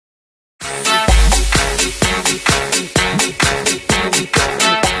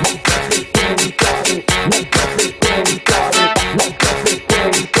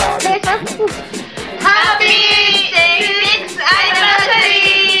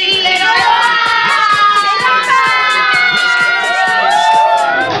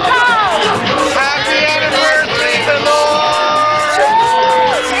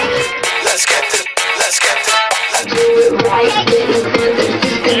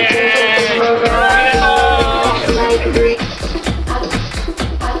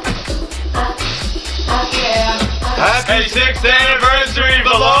26th anniversary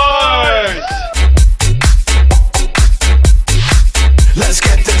Velours! Let's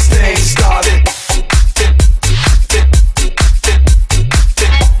get this thing started.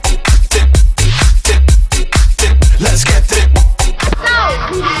 Let's get this.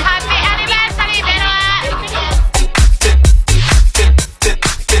 Happy anniversary, Velours!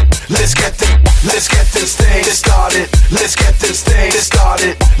 Let's get this thing started. Let's get this thing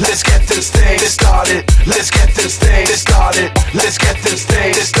started. Let's get this thing started. Let's get this thing started. Let's get this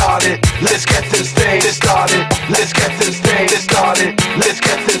thing started. Let's get this thing started. Let's get this thing started. Let's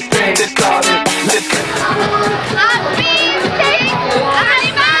get this thing started. Let's get. Happy 6th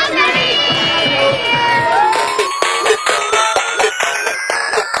anniversary!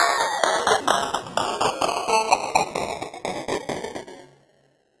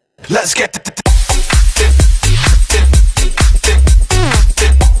 Let's get the.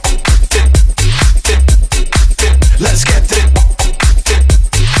 Let's get the.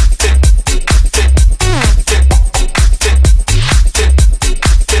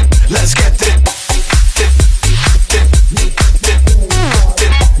 Let's get the.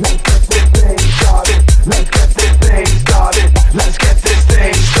 Let's get this thing started. Let's get this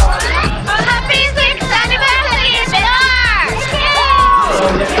thing started. Happy 6th anniversary, Velours!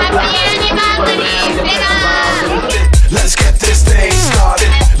 Happy anniversary, Velours! Let's get this thing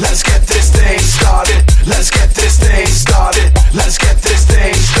started. Let's get this thing started. Let's get this thing started. Let's get this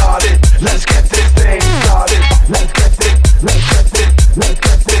thing started. Let's get this thing started. Let's get this. Let's get this. Let's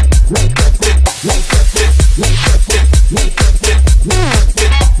get this. Let's get this. Let's get this.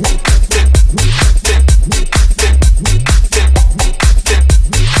 Let's get this. Let's get this.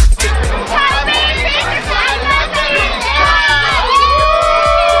 Let's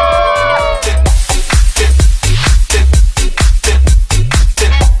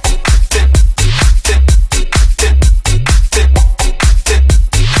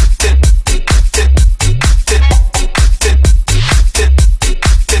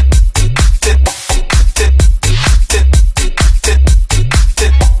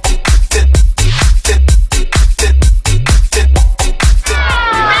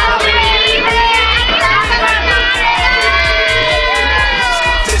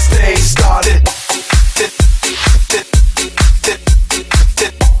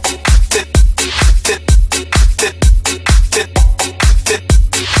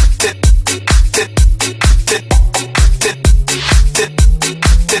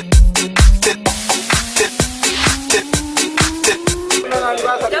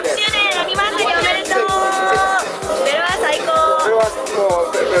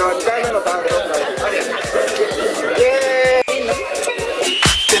get2回目のターンで